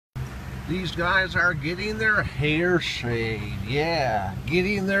These guys are getting their hair shaved. Yeah,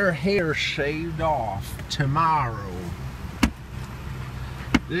 getting their hair shaved off tomorrow.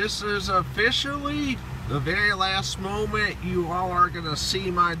 This is officially the very last moment you all are going to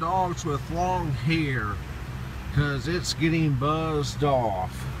see my dogs with long hair, because it's getting buzzed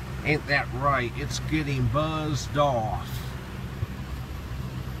off. Ain't that right? It's getting buzzed off.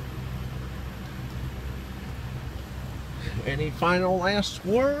 Any final last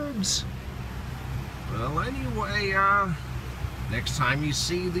words? Well, anyway, next time you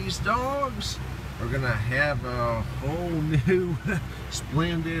see these dogs, we're gonna have a whole new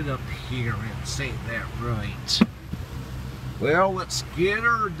splendid appearance. Ain't that right? Well, let's get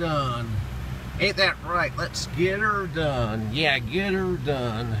her done. Ain't that right? Let's get her done. Yeah, get her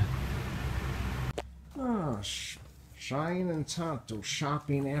done. Oh, Cheyanne and Tonto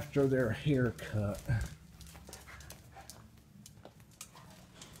shopping after their haircut.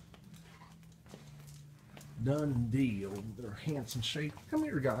 Done deal. They're handsome shape. Come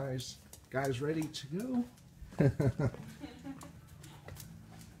here, guys. Guys ready to go?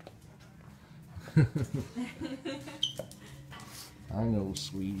 I know,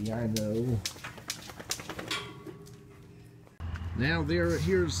 sweetie, I know. Now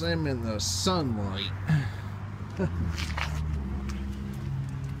here's them in the sunlight.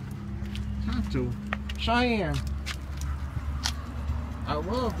 Tonto, Cheyanne. I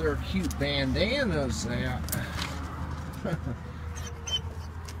love their cute bandanas that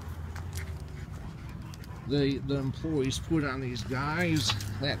the employees put on these guys,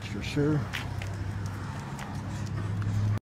 that's for sure.